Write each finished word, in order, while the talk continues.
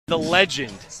the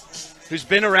legend, who's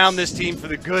been around this team for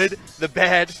the good, the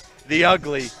bad, the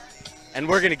ugly. And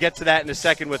we're going to get to that in a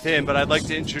second with him, but I'd like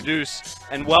to introduce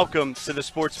and welcome to the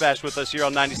Sports Bash with us here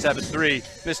on 97.3,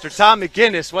 Mr. Tom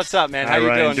McGinnis. What's up, man? How you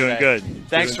Ryan, doing today? Good.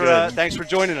 Thanks for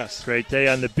joining us. Great day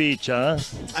on the beach, huh?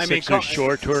 I mean, Sixers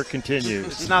shore tour continues.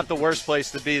 It's not the worst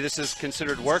place to be. This is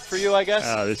considered work for you, I guess?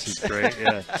 Oh, this is great,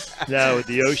 yeah. Now, with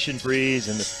the ocean breeze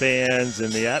and the fans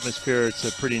and the atmosphere, it's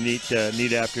a pretty neat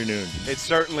afternoon. It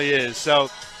certainly is. So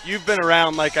you've been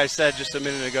around, like I said just a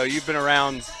minute ago, you've been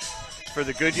around for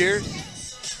the good years,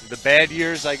 the bad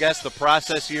years, I guess, the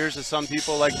process years, as some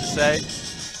people like to say.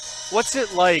 What's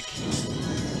it like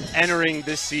entering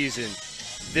this season,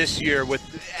 this year?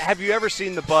 Have you ever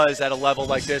seen the buzz at a level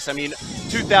like this? I mean,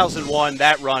 2001,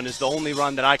 that run is the only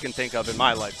run that I can think of in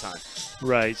my lifetime.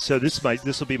 Right. So this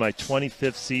will be my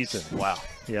 25th season. Wow.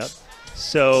 Yep.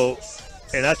 So,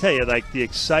 and I tell you, like, the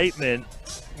excitement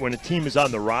when a team is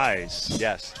on the rise.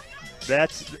 Yes.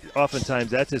 That's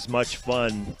as much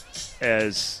fun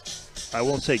as, I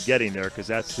won't say getting there, because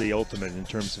that's the ultimate in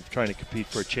terms of trying to compete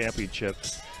for a championship.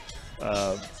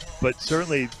 But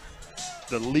certainly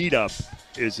the lead up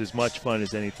is as much fun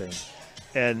as anything.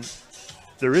 And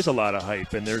there is a lot of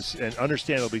hype, and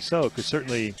understandably so, because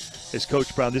certainly as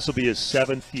Coach Brown, this will be his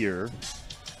 7th year.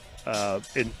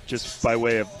 And just by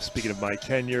way of speaking of my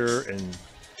tenure and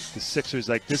the Sixers,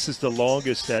 like, this is the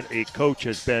longest that a coach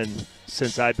has been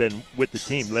since I've been with the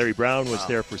team. Larry Brown was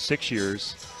there for 6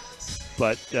 years.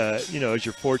 But, as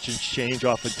your fortunes change,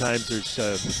 oftentimes there's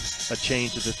a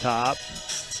change at the top.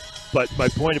 But my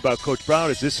point about Coach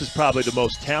Brown is this is probably the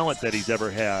most talent that he's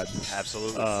ever had.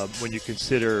 Absolutely. When you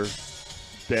consider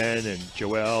Ben and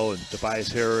Joel and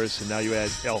Tobias Harris, and now you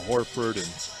add Al Horford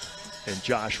and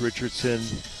Josh Richardson.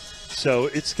 So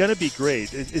it's going to be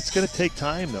great. It's going to take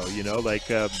time, though, like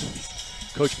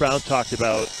Coach Brown talked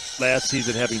about last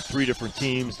season having 3 different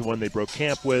teams, the one they broke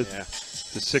camp with. Yeah.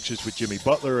 The Sixers with Jimmy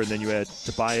Butler, and then you had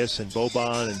Tobias and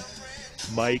Boban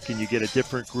and Mike, and you get a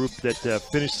different group that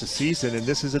finished the season, and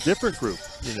this is a different group,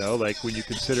 like when you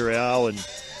consider Al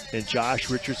and Josh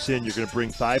Richardson, you're going to bring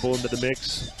Thibault into the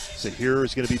mix. Zahir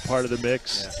is going to be part of the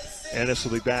mix. Yeah. Ennis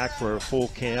will be back for a full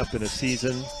camp and a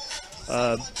season.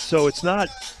 So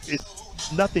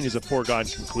nothing is a foregone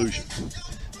conclusion.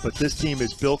 But this team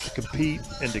is built to compete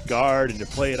and to guard and to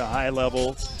play at a high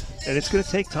level. And it's going to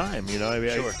take time, Sure.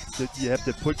 You have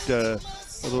to put a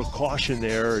little caution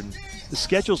there, and the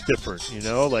schedule's different,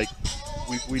 Like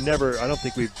we never, I don't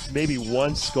think we've maybe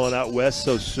once gone out west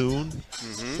so soon.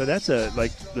 Mm-hmm. But that's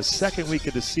like the second week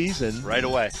of the season. Right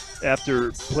away.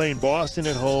 After playing Boston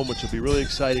at home, which will be really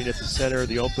exciting at the Center,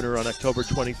 the opener on October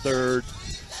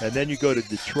 23rd. And then you go to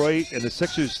Detroit, and the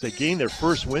Sixers, they gained their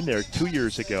first win there 2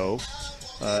 years ago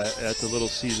at the Little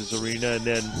Caesars Arena, and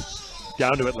then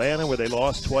down to Atlanta, where they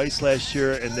lost twice last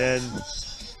year, and then,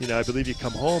 I believe you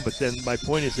come home. But then my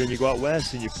point is, then you go out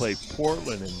west and you play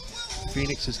Portland, and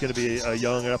Phoenix is going to be a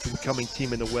young and up-and-coming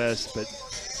team in the West, but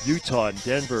Utah and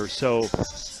Denver. So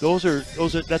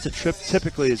that's a trip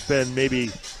typically has been maybe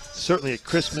certainly at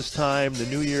Christmas time, the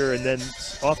New Year, and then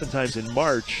oftentimes in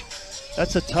March.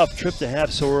 That's a tough trip to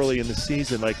have so early in the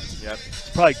season. Like, yep. It's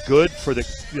probably good for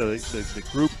the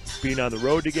group being on the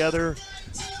road together,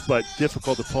 but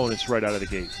difficult opponents right out of the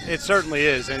gate. It certainly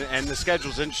is, and the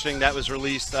schedule's interesting. That was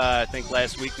released, I think,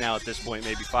 last week now at this point,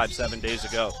 maybe 5-7 days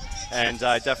ago. And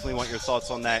I definitely want your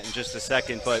thoughts on that in just a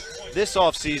second. But this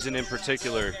offseason in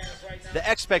particular, the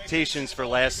expectations for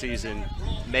last season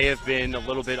may have been a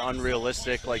little bit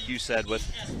unrealistic, like you said, with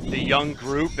the young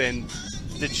group, and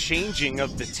the changing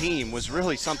of the team was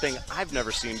really something I've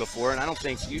never seen before, and I don't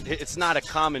think it's not a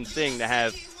common thing to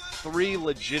have 3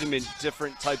 legitimate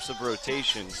different types of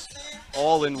rotations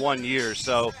all in 1 year.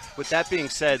 So with that being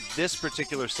said, this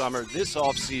particular summer, this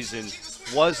offseason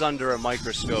was under a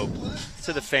microscope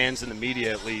to the fans and the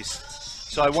media at least.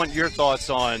 So I want your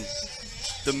thoughts on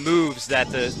the moves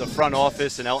that the front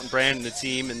office and Elton Brand and the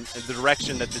team and the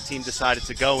direction that the team decided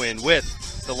to go in with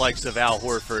the likes of Al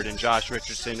Horford and Josh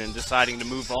Richardson, and deciding to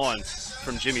move on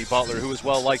from Jimmy Butler, who was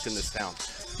well liked in this town.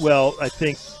 Well, I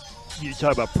think you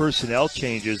talk about personnel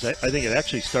changes. I think it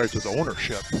actually starts with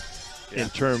ownership in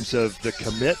terms of the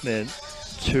commitment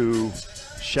to,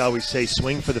 shall we say,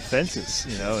 swing for the fences,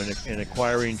 in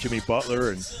acquiring Jimmy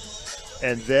Butler,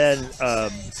 and then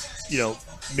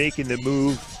making the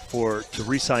move to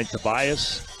re-sign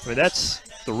Tobias. I mean, that's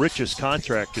the richest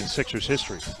contract in Sixers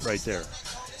history right there.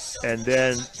 And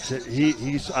then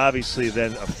he's obviously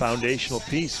then a foundational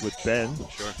piece with Ben.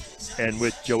 Sure. And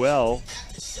with Joel.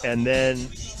 And then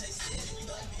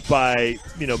by,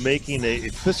 making a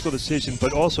fiscal decision,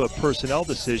 but also a personnel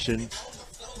decision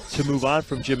to move on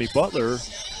from Jimmy Butler,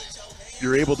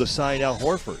 you're able to sign Al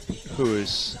Horford, who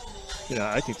is,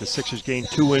 I think the Sixers gain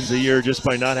 2 wins a year just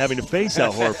by not having to face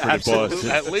Al Horford in Boston.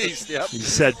 At least, yep. He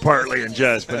said partly in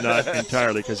jest, but not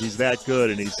entirely, because he's that good,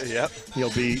 and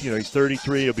he'll be, he's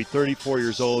 33, he'll be 34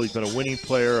 years old. He's been a winning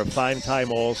player, a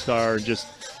 5-time All-Star, and just,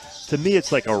 to me,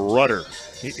 it's like a rudder.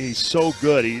 He's so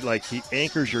good. He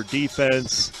anchors your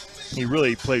defense. He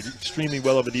really played extremely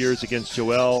well over the years against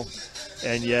Joel,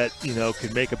 and yet,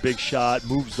 can make a big shot,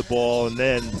 moves the ball, and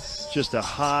then just a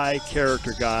high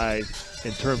character guy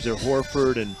in terms of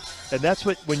Horford. And that's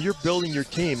what, when you're building your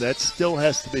team, that still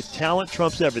has to be, talent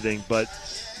trumps everything, but,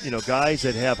 guys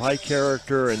that have high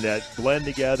character and that blend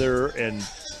together and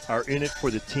are in it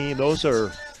for the team,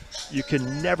 you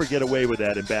can never get away with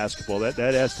that in basketball. That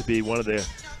has to be one of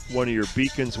your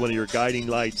beacons, one of your guiding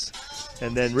lights.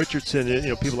 And then Richardson,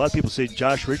 a lot of people say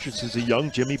Josh Richardson's a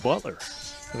young Jimmy Butler.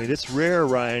 I mean, it's rare,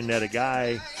 Ryan, that a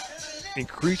guy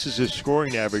increases his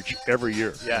scoring average every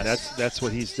year. Yes. And that's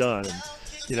what he's done.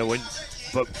 And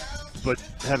but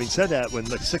having said that, when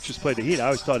the Sixers played the Heat, I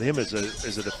always thought of him as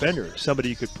a defender, somebody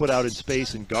you could put out in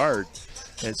space and guard.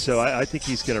 And so I think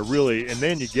he's going to really, and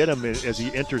then you get him as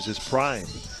he enters his prime.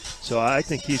 So I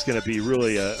think he's going to be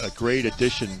really a great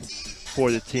addition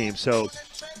for the team. So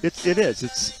it is.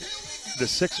 The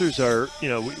Sixers are,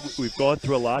 we've gone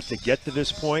through a lot to get to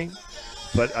this point,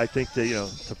 but I think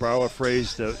to borrow a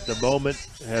phrase, the moment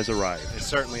has arrived. It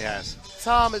certainly has.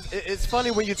 Tom, it's funny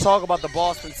when you talk about the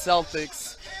Boston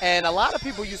Celtics, and a lot of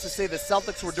people used to say the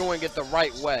Celtics were doing it the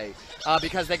right way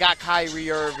because they got Kyrie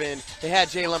Irving, they had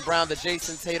Jaylen Brown, the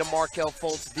Jason Tatum, Markelle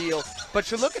Fultz deal.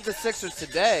 But you look at the Sixers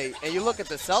today, and you look at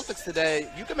the Celtics today,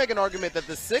 you can make an argument that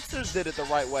the Sixers did it the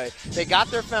right way. They got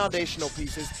their foundational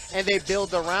pieces, and they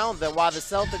build around them, while the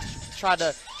Celtics tried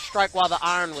to strike while the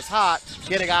iron was hot,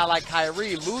 get a guy like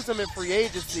Kyrie, lose him in free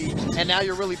agency, and now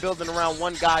you're really building around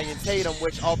one guy in Tatum,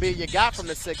 which albeit you got from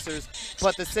the Sixers,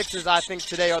 but the Sixers, I think,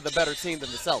 today are the better team than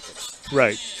the Celtics.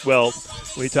 Right. Well,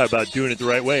 when you talk about doing it the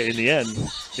right way, in the end,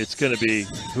 it's going to be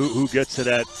who gets to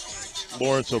that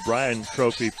Lawrence O'Brien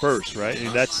trophy first, right? I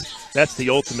mean, that's the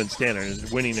ultimate standard,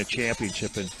 is winning a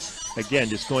championship. And again,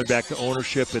 just going back to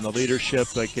ownership and the leadership,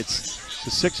 the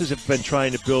Sixers have been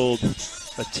trying to build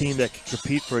a team that can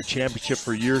compete for a championship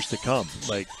for years to come.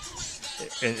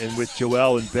 And with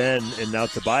Joel and Ben and now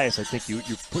Tobias, I think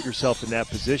you put yourself in that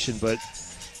position. But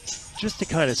just to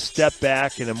kind of step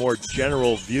back in a more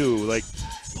general view,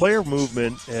 player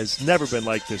movement has never been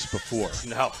like this before.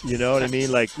 No. You know what I mean?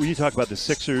 When you talk about the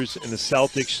Sixers and the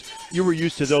Celtics, you were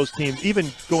used to those teams, even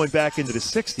going back into the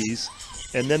 60s,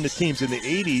 and then the teams in the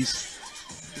 80s,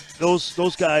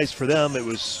 those guys, for them, it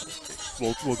was,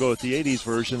 we'll go with the 80s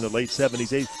version, the late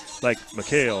 70s, 80s, like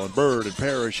McHale and Bird and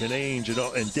Parrish and Ainge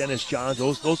and Dennis Johns.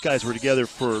 Those guys were together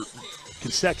for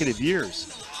consecutive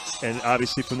years. And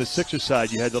obviously from the Sixers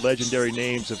side, you had the legendary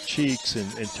names of Cheeks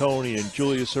and Tony and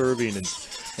Julius Erving,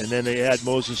 and then they had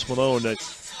Moses Malone.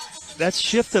 That's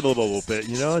shifted a little bit.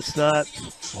 It's not.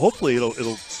 Hopefully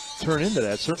it'll turn into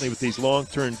that. Certainly with these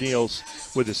long-term deals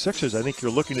with the Sixers, I think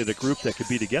you're looking at a group that could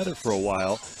be together for a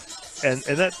while. And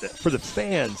that, for the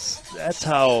fans, that's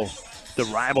how the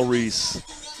rivalries,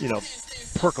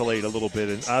 percolate a little bit.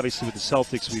 And obviously with the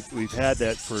Celtics, we've had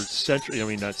that for centuries. I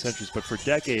mean, not centuries, but for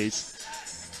decades.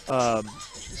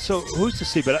 So who's to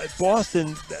see? But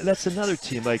Boston, that's another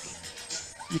team.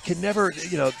 You can never,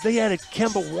 they added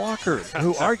Kemba Walker,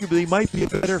 who arguably might be a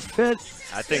better fit.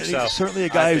 I think and so. He's certainly a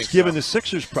guy who's given the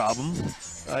Sixers problem.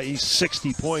 He's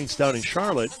 60 points down in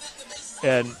Charlotte.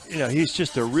 And, he's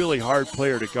just a really hard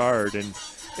player to guard. And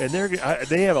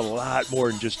they have a lot more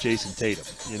than just Jason Tatum,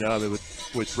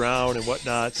 with Brown and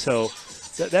whatnot. So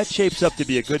that shapes up to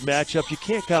be a good matchup. You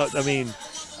can't count,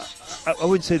 I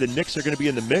wouldn't say the Knicks are going to be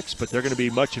in the mix, but they're going to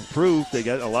be much improved. They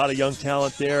got a lot of young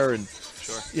talent there. And,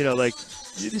 sure.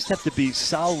 You just have to be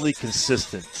solidly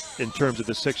consistent in terms of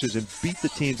the Sixers and beat the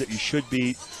teams that you should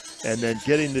beat, and then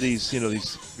get into these,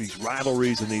 these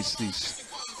rivalries and these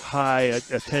high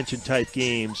attention type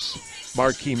games,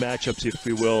 marquee matchups, if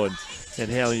you will,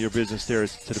 and handling your business there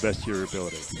to the best of your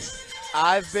ability.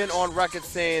 I've been on record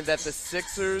saying that the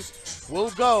Sixers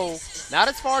will go, not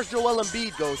as far as Joel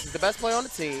Embiid goes. He's the best player on the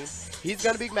team. He's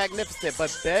going to be magnificent.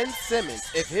 But Ben Simmons,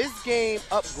 if his game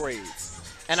upgrades,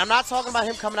 and I'm not talking about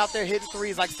him coming out there hitting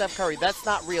threes like Steph Curry. That's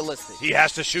not realistic. He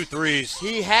has to shoot threes.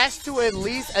 He has to at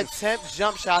least attempt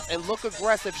jump shots and look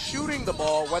aggressive shooting the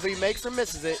ball, whether he makes or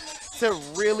misses it, to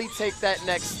really take that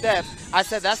next step. I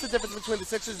said that's the difference between the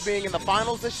Sixers being in the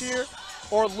finals this year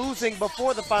or losing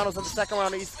before the finals in the second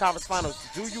round of the Eastern Conference Finals.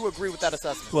 Do you agree with that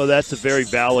assessment? Well, that's a very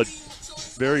valid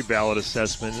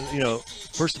assessment.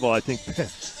 First of all, I think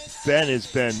Ben has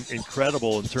been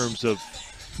incredible in terms of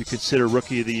you consider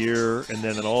Rookie of the Year and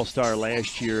then an All-Star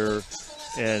last year,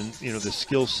 and the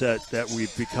skill set that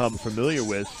we've become familiar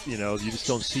with, you just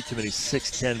don't see too many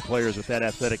 6'10" players with that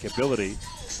athletic ability.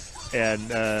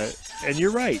 And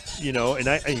you're right,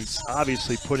 and he's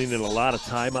obviously putting in a lot of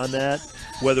time on that,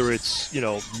 whether it's,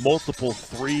 multiple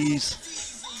threes.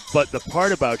 But the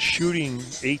part about shooting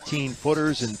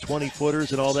 18-footers and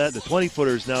 20-footers and all that, the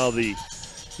 20-footer is now the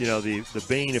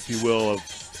bane, if you will, of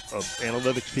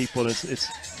analytics people. And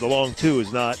it's the long two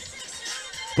is not.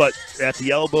 But at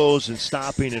the elbows and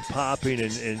stopping and popping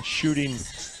and shooting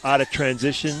out of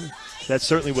transition, that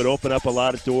certainly would open up a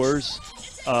lot of doors.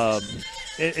 And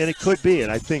it could be.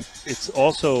 And I think it's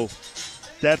also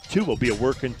that, too, will be a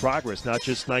work in progress, not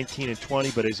just 19 and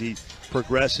 20, but as he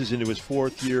progresses into his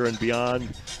fourth year and beyond,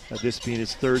 this being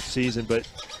his third season. But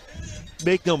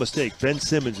make no mistake, Ben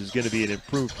Simmons is going to be an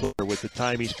improved player with the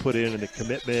time he's put in and the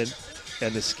commitment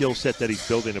and the skill set that he's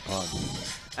building upon.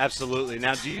 Absolutely.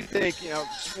 Now, do you think,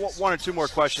 just one or two more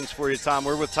questions for you, Tom.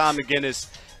 We're with Tom McGinnis,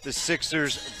 the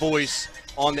Sixers voice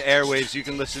on the airwaves. You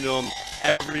can listen to him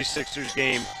every Sixers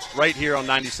game right here on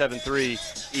 97.3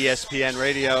 ESPN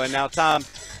Radio. And now, Tom,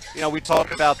 we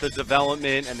talk about the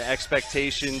development and the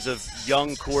expectations of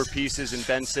young core pieces in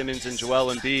Ben Simmons and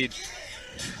Joel Embiid.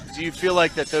 Do you feel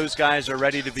like that those guys are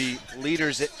ready to be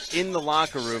leaders in the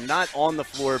locker room, not on the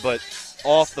floor, but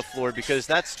off the floor? Because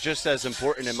that's just as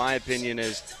important, in my opinion,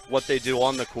 as what they do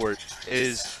on the court.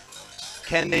 Is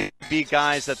can they be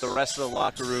guys that the rest of the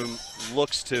locker room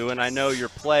looks to? And I know your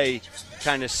play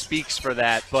kind of speaks for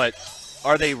that, but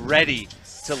are they ready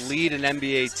to lead an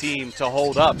NBA team to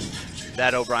hold up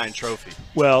that O'Brien trophy?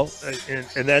 Well,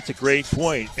 and that's a great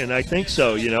point, and I think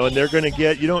so, and they're going to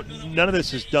get, none of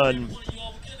this is done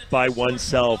by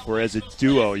oneself or as a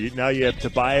duo. Now you have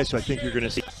Tobias, so I think you're going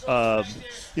to see,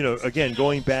 again,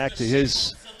 going back to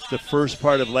the first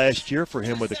part of last year for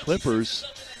him with the Clippers,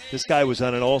 this guy was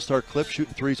on an all-star clip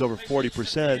shooting threes over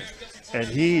 40%, and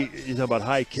he's about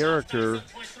high character,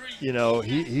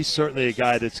 he's certainly a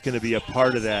guy that's going to be a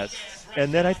part of that.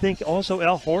 And then I think also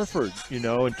Al Horford,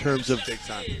 in terms of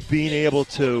being able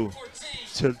to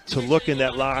look in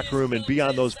that locker room and be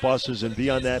on those buses and be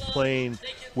on that plane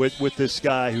with this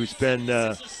guy who's been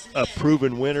a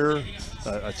proven winner,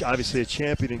 obviously a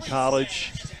champion in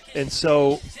college. And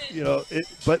so,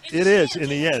 but it is, in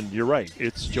the end, you're right.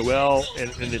 It's Joel and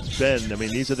it's Ben. I mean,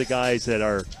 these are the guys that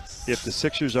are, if the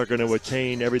Sixers are going to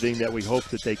attain everything that we hope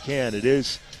that they can, it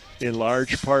is in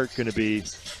large part going to be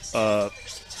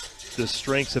the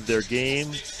strengths of their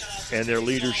game and their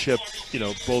leadership,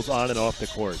 both on and off the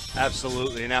court.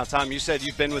 Absolutely. Now, Tom, you said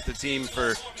you've been with the team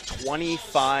for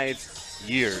 25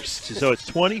 years. So it's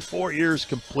 24 years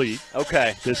complete.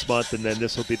 Okay. This month, and then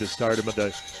this will be the start of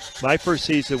my first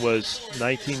season was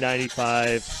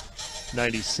 1995,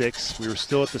 96. We were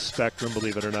still at the Spectrum,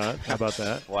 believe it or not. How about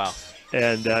that? Wow.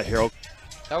 And Harold.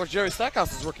 That was Jerry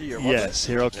Stackhouse's rookie year, wasn't it? Yes,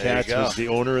 Harold Katz was the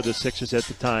owner of the Sixers at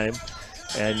the time.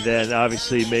 And then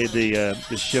obviously made the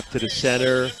shift to the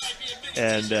center,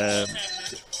 and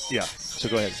so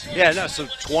go ahead. Yeah, no, so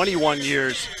 21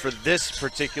 years for this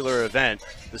particular event,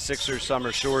 the Sixers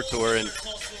Summer Shore Tour, and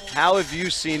how have you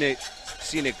seen it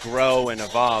grow and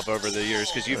evolve over the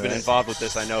years? Because you've been involved with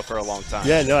this, I know, for a long time.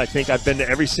 Yeah, no, I think I've been to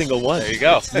every single one. There you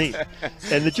go. It's neat.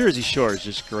 And the Jersey Shore is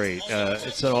just great.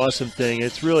 It's an awesome thing.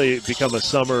 It's really become a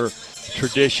summer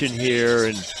tradition here,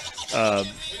 and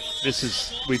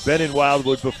we've been in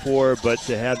Wildwood before, but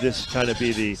to have this kind of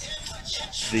be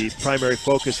the primary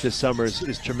focus this summer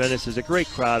is tremendous. There's a great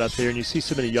crowd out there, and you see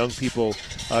so many young people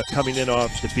coming in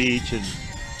off the beach. And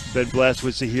been blessed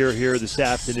with Zahir here this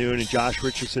afternoon, and Josh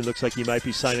Richardson looks like he might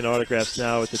be signing autographs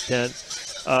now at the tent.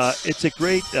 It's a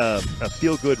great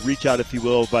feel-good reach-out, if you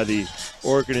will, by the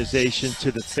organization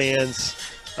to the fans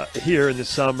here in the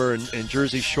summer, and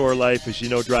Jersey Shore life, as you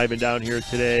know, driving down here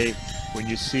today, when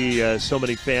you see so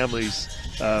many families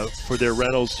for their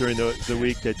rentals during the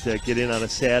week that get in on a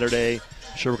Saturday.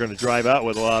 I'm sure we're going to drive out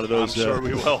with a lot of those. I'm sure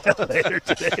we will. Later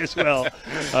today as well.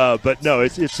 But no,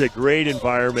 it's a great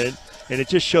environment, and it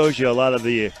just shows you a lot of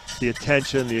the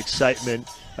attention, the excitement,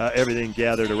 everything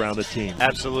gathered around the team.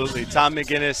 Absolutely. Tom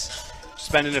McGinnis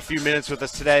spending a few minutes with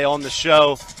us today on the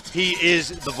show. He is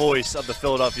the voice of the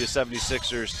Philadelphia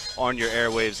 76ers on your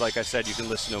airwaves. Like I said, you can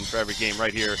listen to him for every game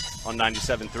right here on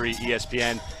 97.3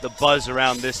 ESPN. The buzz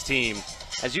around this team,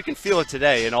 as you can feel it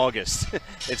today in August,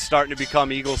 it's starting to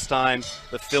become Eagles time.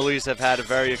 The Phillies have had a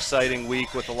very exciting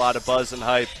week with a lot of buzz and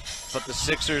hype, but the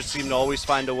Sixers seem to always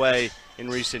find a way in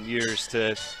recent years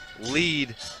to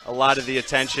lead a lot of the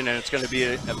attention, and it's going to be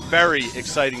a very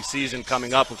exciting season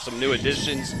coming up with some new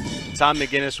additions. Tom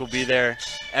McGinnis will be there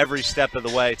every step of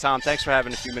the way. Tom, thanks for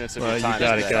having a few minutes of your time. You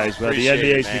got today. it, guys. Well, the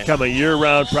Appreciate NBA's become a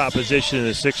year-round proposition, and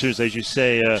the Sixers, as you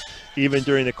say, even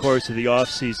during the course of the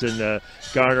offseason,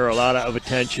 garner a lot of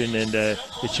attention, and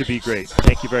it should be great.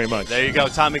 Thank you very much. There you go,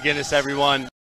 Tom McGinnis, everyone.